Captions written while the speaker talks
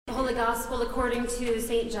Holy Gospel according to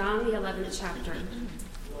St. John, the 11th chapter.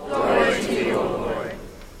 Glory to you, O Lord.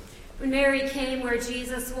 When Mary came where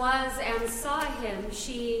Jesus was and saw him,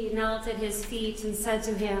 she knelt at his feet and said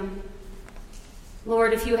to him,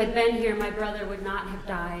 "Lord, if you had been here, my brother would not have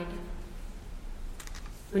died."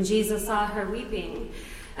 When Jesus saw her weeping,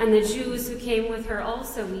 and the Jews who came with her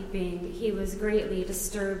also weeping, he was greatly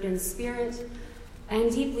disturbed in spirit and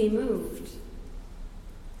deeply moved.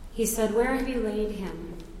 He said, "Where have you laid him?"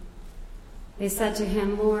 They said to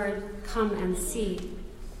him, "Lord, come and see."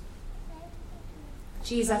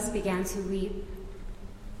 Jesus began to weep.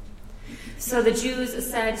 So the Jews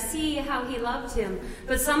said, "See how he loved him."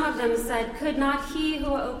 But some of them said, "Could not he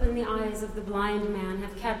who opened the eyes of the blind man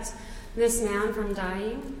have kept this man from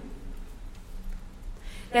dying?"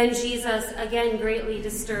 Then Jesus, again greatly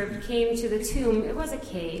disturbed, came to the tomb. It was a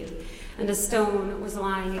cave, and a stone was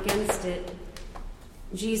lying against it.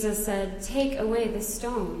 Jesus said, "Take away the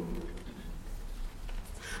stone."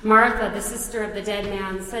 Martha, the sister of the dead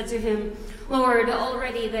man, said to him, "Lord,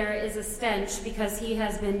 already there is a stench because he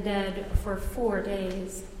has been dead for 4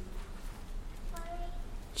 days."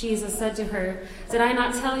 Jesus said to her, "Did I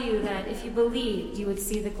not tell you that if you believed, you would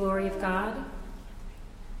see the glory of God?"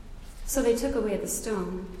 So they took away the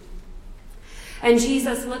stone. And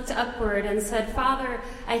Jesus looked upward and said, "Father,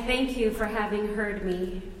 I thank you for having heard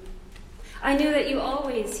me. I knew that you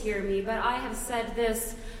always hear me, but I have said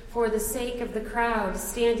this for the sake of the crowd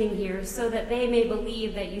standing here, so that they may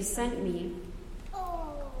believe that you sent me."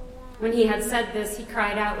 When he had said this, he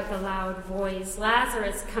cried out with a loud voice,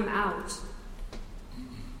 "Lazarus, come out."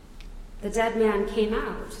 The dead man came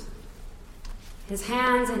out, his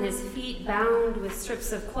hands and his feet bound with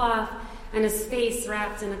strips of cloth, and his face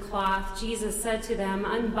wrapped in a cloth. Jesus said to them,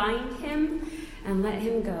 "Unbind him and let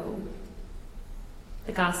him go."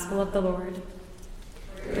 The Gospel of the Lord.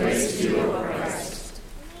 Praise to you, O Christ.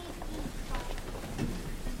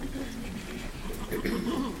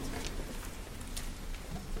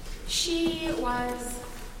 She was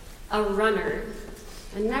a runner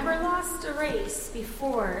and never lost a race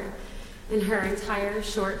before in her entire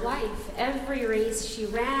short life. Every race she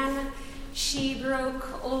ran, she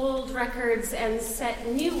broke old records and set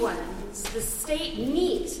new ones. The state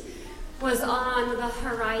meet was on the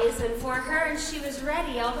horizon for her, and she was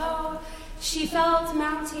ready, although she felt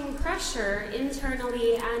mounting pressure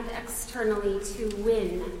internally and externally to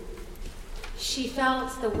win. She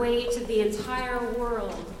felt the weight of the entire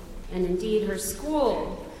world, and indeed her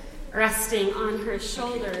school, resting on her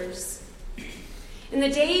shoulders. In the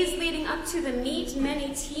days leading up to the meet,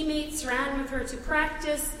 many teammates ran with her to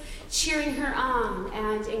practice, cheering her on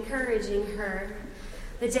and encouraging her.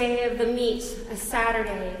 The day of the meet, a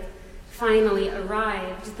Saturday, finally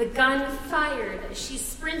arrived. The gun fired. She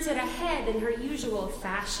sprinted ahead in her usual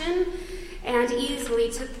fashion and easily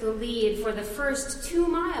took the lead for the first 2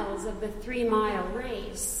 miles of the 3-mile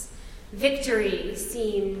race. Victory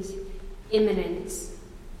seemed imminent.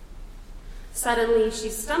 Suddenly she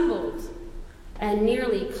stumbled and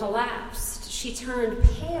nearly collapsed. She turned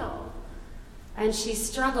pale and she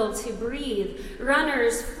struggled to breathe.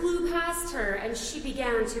 Runners flew past her and she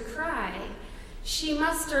began to cry. She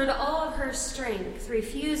mustered all of her strength,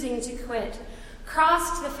 refusing to quit,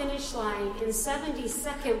 crossed the finish line in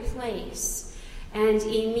 72nd place, and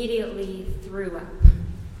immediately threw up.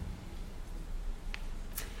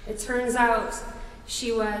 It turns out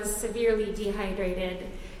she was severely dehydrated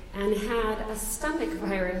and had a stomach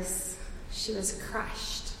virus. She was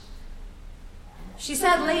crushed. She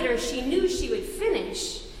said later she knew she would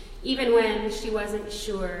finish, even when she wasn't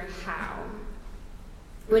sure how.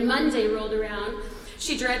 When Monday rolled around,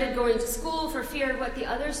 she dreaded going to school for fear of what the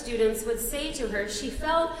other students would say to her. She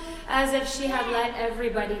felt as if she had let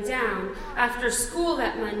everybody down. After school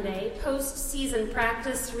that Monday, post-season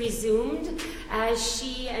practice resumed as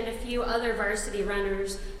she and a few other varsity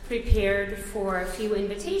runners prepared for a few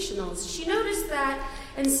invitationals. She noticed that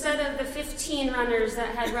instead of the 15 runners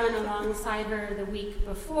that had run alongside her the week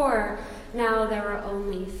before, now there were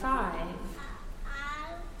only 5.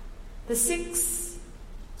 The 6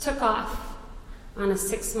 took off on a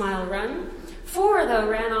 6-mile run. 4, though,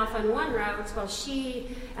 ran off on one route, while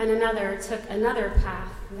she and another took another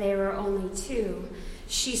path. They were only 2.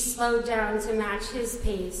 She slowed down to match his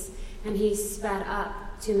pace, and he sped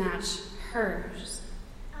up to match hers.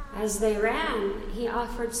 As they ran, he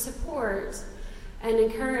offered support and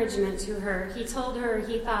encouragement to her. He told her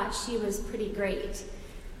he thought she was pretty great,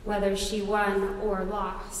 whether she won or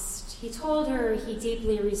lost. He told her he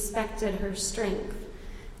deeply respected her strength,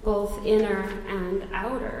 both inner and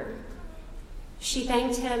outer. She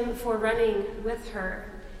thanked him for running with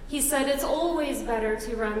her. He said, it's always better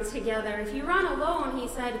to run together. If you run alone, he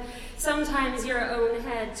said, sometimes your own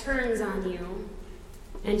head turns on you,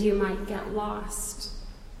 and you might get lost.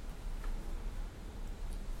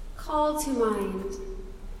 Call to mind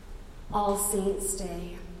All Saints'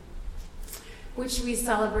 Day, which we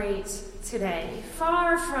celebrate today.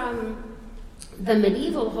 Far from the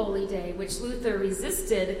medieval holy day, which Luther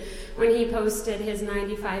resisted when he posted his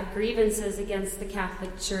 95 grievances against the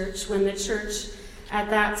Catholic Church, when the Church at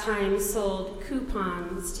that time sold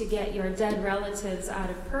coupons to get your dead relatives out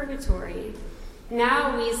of purgatory.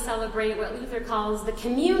 Now we celebrate what Luther calls the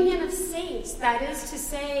communion of saints, that is to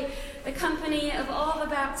say, the company of all the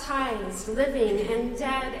baptized, living and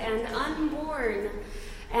dead and unborn,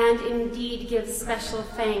 and indeed give special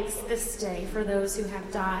thanks this day for those who have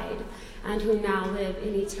died and who now live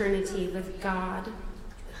in eternity with God.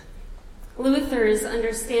 Luther's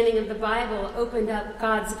understanding of the Bible opened up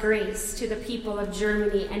God's grace to the people of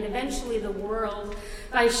Germany and eventually the world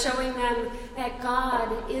by showing them that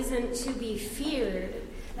God isn't to be feared,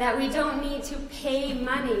 that we don't need to pay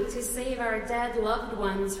money to save our dead loved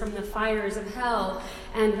ones from the fires of hell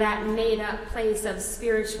and that made-up place of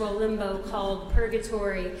spiritual limbo called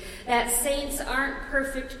purgatory, that saints aren't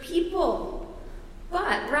perfect people,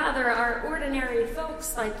 but rather are ordinary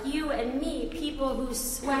folks like you and me, people who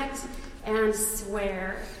sweat and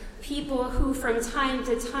swear, people who from time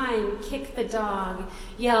to time kick the dog,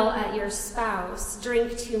 yell at your spouse,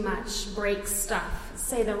 drink too much, break stuff,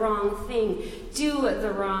 say the wrong thing, do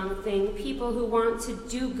the wrong thing, people who want to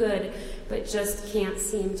do good but just can't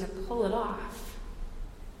seem to pull it off.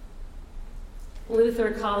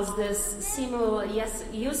 Luther calls this simul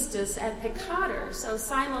justus et peccator, so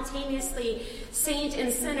simultaneously saint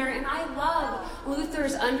and sinner. And I love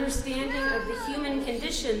Luther's understanding of the human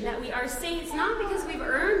condition, that we are saints not because we've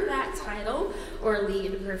earned that title or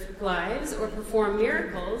lead perfect lives or perform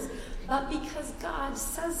miracles, but because God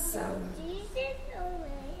says so.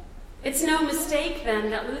 It's no mistake, then,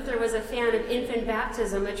 that Luther was a fan of infant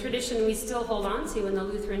baptism, a tradition we still hold on to in the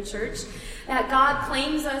Lutheran Church, that God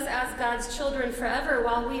claims us as God's children forever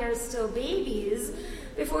while we are still babies,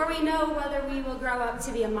 before we know whether we will grow up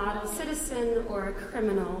to be a model citizen or a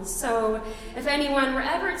criminal. So if anyone were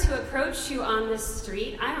ever to approach you on this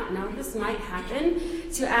street, I don't know, this might happen,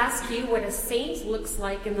 to ask you what a saint looks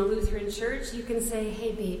like in the Lutheran Church, you can say,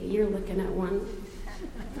 hey baby, you're looking at one.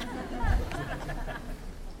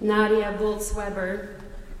 Nadia Bolz-Weber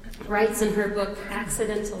writes in her book,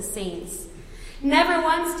 Accidental Saints, never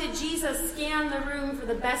once did Jesus scan the room for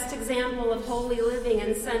the best example of holy living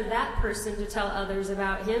and send that person to tell others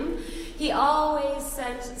about him. He always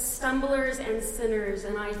sent stumblers and sinners,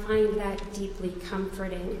 and I find that deeply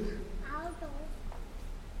comforting.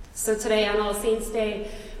 So today, on All Saints' Day,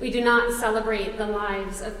 we do not celebrate the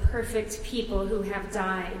lives of perfect people who have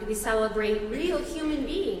died. We celebrate real human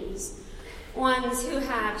beings, ones who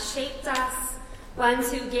have shaped us,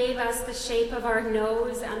 ones who gave us the shape of our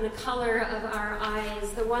nose and the color of our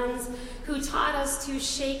eyes, the ones who taught us to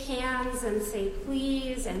shake hands and say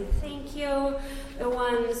please and thank you, the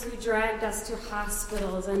ones who dragged us to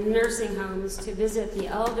hospitals and nursing homes to visit the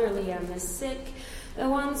elderly and the sick, the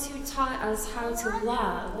ones who taught us how to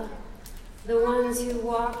love, the ones who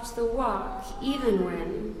walked the walk even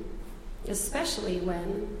when, especially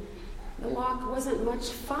when, the walk wasn't much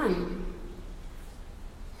fun.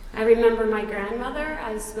 I remember my grandmother,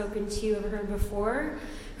 I've spoken to you of her before,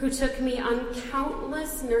 who took me on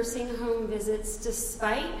countless nursing home visits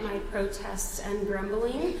despite my protests and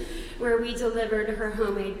grumbling, where we delivered her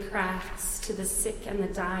homemade crafts to the sick and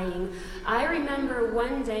the dying. I remember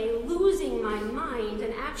one day losing my mind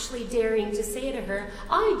and actually daring to say to her,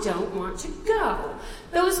 I don't want to go.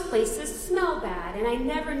 Those places smell bad, and I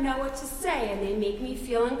never know what to say, and they make me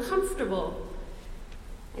feel uncomfortable.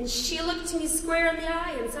 And she looked me square in the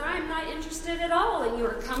eye and said, I'm not interested at all in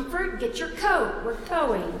your comfort. Get your coat. We're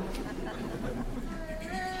going.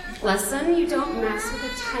 Lesson, you don't mess with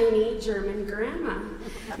a tiny German grandma.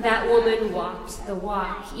 That woman walked the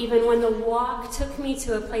walk, even when the walk took me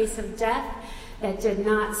to a place of death that did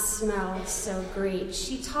not smell so great.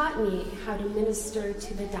 She taught me how to minister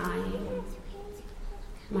to the dying.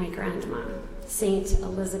 My grandma, Saint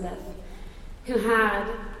Elizabeth, who had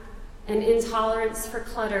an intolerance for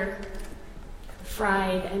clutter,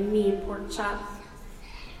 fried and mean pork chop,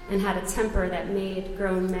 and had a temper that made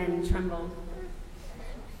grown men tremble.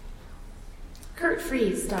 Kurt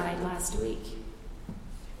Fries died last week.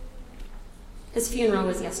 His funeral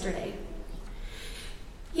was yesterday.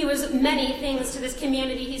 He was many things to this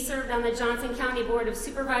community. He served on the Johnson County Board of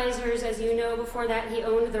Supervisors. As you know, before that, he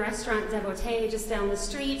owned the restaurant Devotee just down the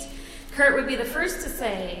street. Kurt would be the first to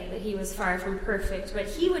say that he was far from perfect, but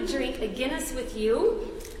he would drink a Guinness with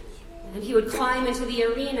you, and he would climb into the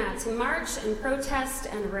arena to march and protest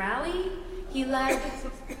and rally. He led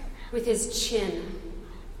with his chin,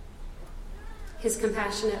 his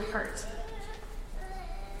compassionate heart,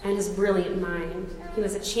 and his brilliant mind. He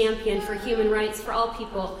was a champion for human rights for all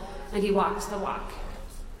people, and he walked the walk.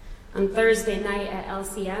 On Thursday night at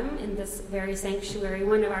LCM, in this very sanctuary,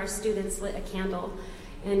 one of our students lit a candle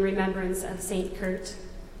in remembrance of St. Kurt.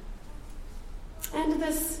 And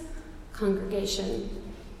this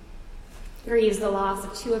congregation grieves the loss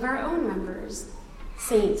of two of our own members,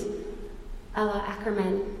 St. Ella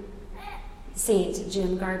Ackerman, St.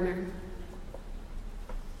 Jim Gardner.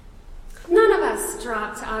 None of us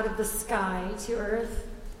dropped out of the sky to earth.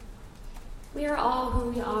 We are all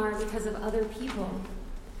who we are because of other people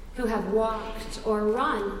who have walked or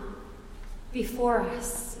run before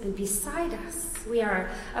us and beside us. We are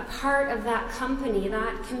a part of that company,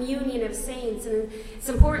 that communion of saints, and it's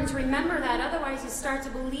important to remember that, otherwise you start to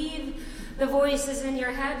believe the voices in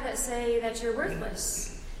your head that say that you're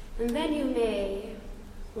worthless. And then you may,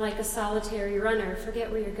 like a solitary runner,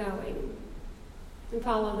 forget where you're going and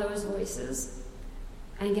follow those voices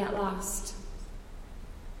and get lost.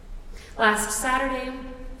 Last Saturday,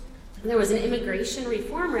 there was an immigration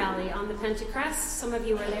reform rally on the Pentecrest. Some of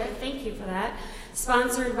you were there. Thank you for that.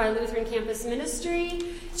 Sponsored by Lutheran Campus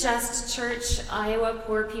Ministry, Just Church, Iowa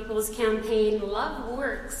Poor People's Campaign, Love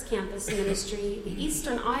Works Campus Ministry, the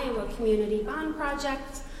Eastern Iowa Community Bond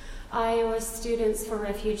Project, Iowa Students for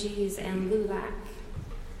Refugees, and LULAC.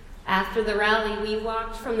 After the rally, we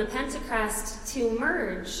walked from the Pentecrest to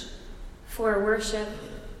Merge for worship.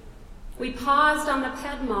 We paused on the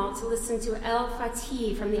Pedmal to listen to El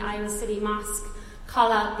Fatih from the Iowa City Mosque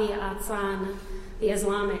call out the Azan, the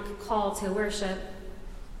Islamic call to worship.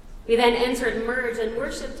 We then entered Merge and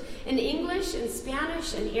worshipped in English, in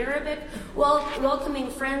Spanish, and Arabic,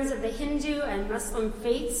 welcoming friends of the Hindu and Muslim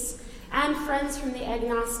faiths and friends from the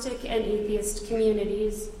agnostic and atheist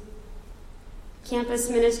communities. Campus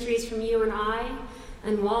ministries from UNI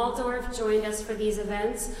and Waldorf joined us for these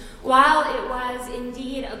events. While it was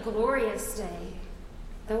indeed a glorious day,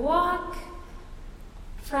 the walk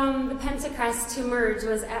from the Pentecrest to Merge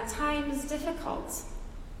was at times difficult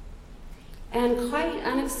and quite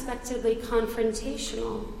unexpectedly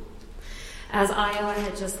confrontational, as Iowa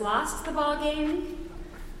had just lost the ball game,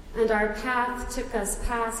 and our path took us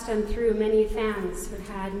past and through many fans who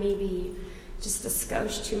had maybe just a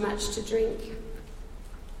skosh too much to drink.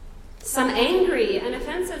 Some angry and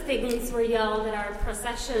offensive things were yelled at our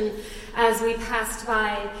procession as we passed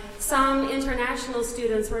by. Some international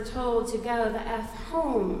students were told to go the F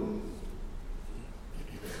home.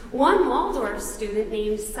 One Waldorf student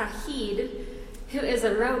named Sahid, who is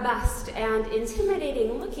a robust and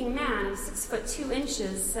intimidating-looking man of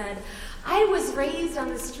 6'2", said, "I was raised on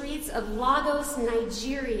the streets of Lagos,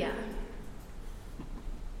 Nigeria."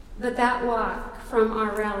 But that walk from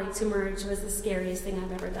our rally to Merge was the scariest thing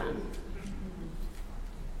I've ever done.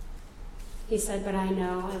 He said, "But I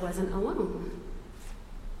know I wasn't alone."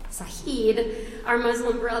 Sahid, our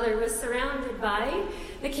Muslim brother, was surrounded by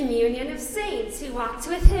the communion of saints who walked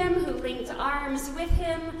with him, who linked arms with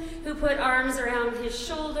him, who put arms around his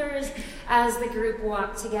shoulders as the group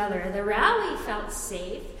walked together. The rally felt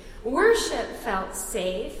safe, worship felt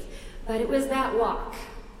safe, but it was that walk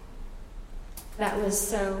that was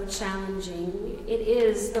so challenging. It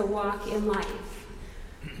is the walk in life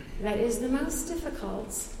that is the most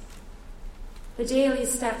difficult. The daily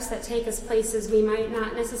steps that take us places we might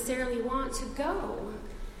not necessarily want to go.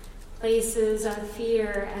 Places of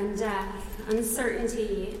fear and death,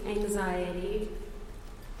 uncertainty, anxiety.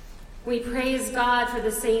 We praise God for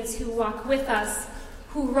the saints who walk with us,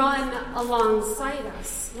 who run alongside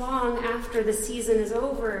us long after the season is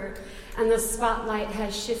over and the spotlight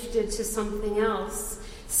has shifted to something else.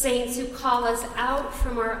 Saints who call us out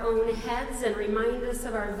from our own heads and remind us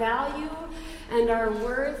of our value and our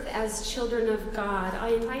worth as children of God. I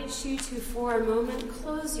invite you to, for a moment,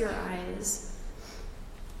 close your eyes.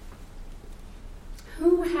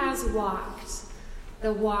 Who has walked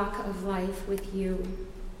the walk of life with you?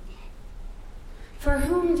 For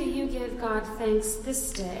whom do you give God thanks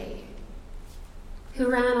this day? Who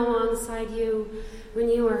ran alongside you when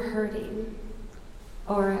you were hurting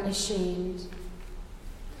or ashamed?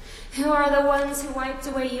 Who are the ones who wiped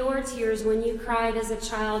away your tears when you cried as a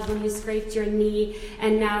child, when you scraped your knee,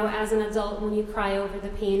 and now as an adult when you cry over the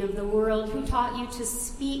pain of the world? Who taught you to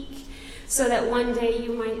speak so that one day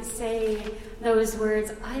you might say those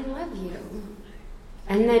words, "I love you"?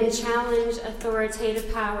 and then challenge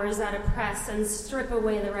authoritative powers that oppress and strip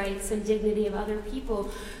away the rights and dignity of other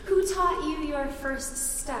people? Who taught you your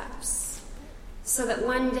first steps so that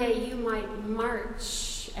one day you might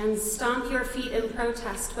march and stomp your feet in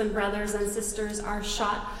protest when brothers and sisters are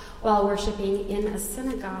shot while worshiping in a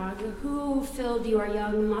synagogue? Who filled your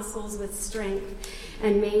young muscles with strength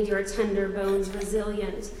and made your tender bones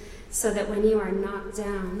resilient so that when you are knocked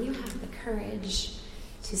down, you have the courage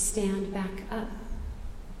to stand back up?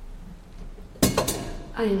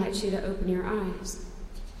 I invite you to open your eyes.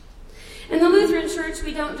 In the Lutheran Church,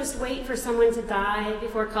 we don't just wait for someone to die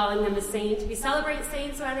before calling them a saint. We celebrate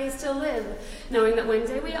saints while they still live, knowing that one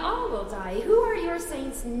day we all will die. Who are your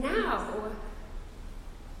saints now?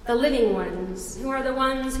 The living ones, who are the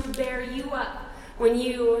ones who bear you up when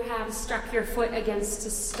you have struck your foot against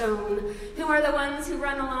a stone, who are the ones who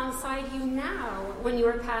run alongside you now when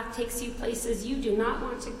your path takes you places you do not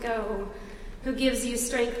want to go, who gives you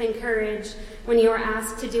strength and courage when you are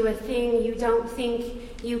asked to do a thing you don't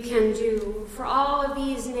think you can do. For all of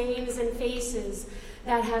these names and faces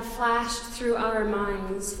that have flashed through our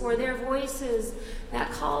minds, for their voices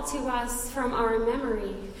that call to us from our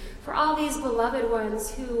memory, for all these beloved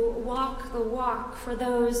ones who walk the walk, for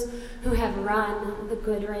those who have run the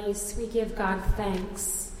good race, we give God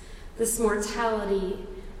thanks. This mortality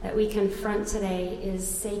that we confront today is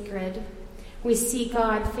sacred. We see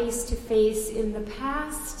God face to face in the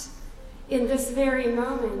past, in this very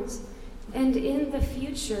moment, and in the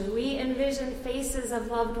future. We envision faces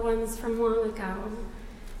of loved ones from long ago.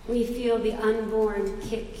 We feel the unborn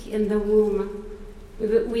kick in the womb.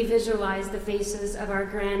 We visualize the faces of our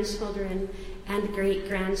grandchildren and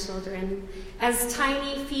great-grandchildren as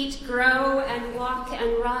tiny feet grow and walk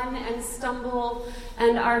and run and stumble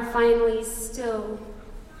and are finally still.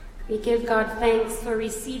 We give God thanks for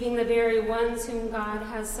receiving the very ones whom God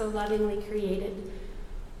has so lovingly created,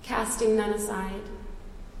 casting none aside,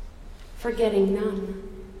 forgetting none,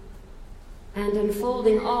 and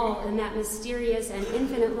enfolding all in that mysterious and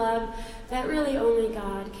infinite love that really only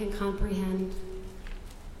God can comprehend.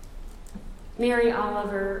 Mary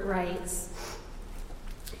Oliver writes,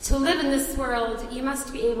 "To live in this world, you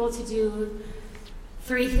must be able to do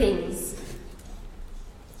 3 things.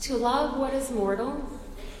 To love what is mortal,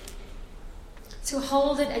 to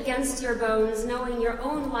hold it against your bones, knowing your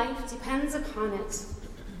own life depends upon it,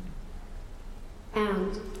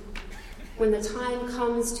 and when the time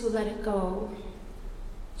comes to let it go,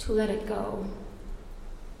 to let it go."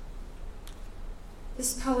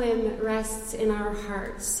 This poem rests in our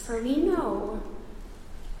hearts, for we know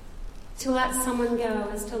to let someone go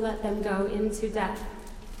is to let them go into death,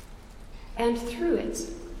 and through it,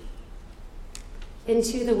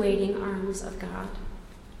 into the waiting arms of God.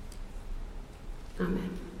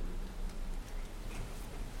 Amen.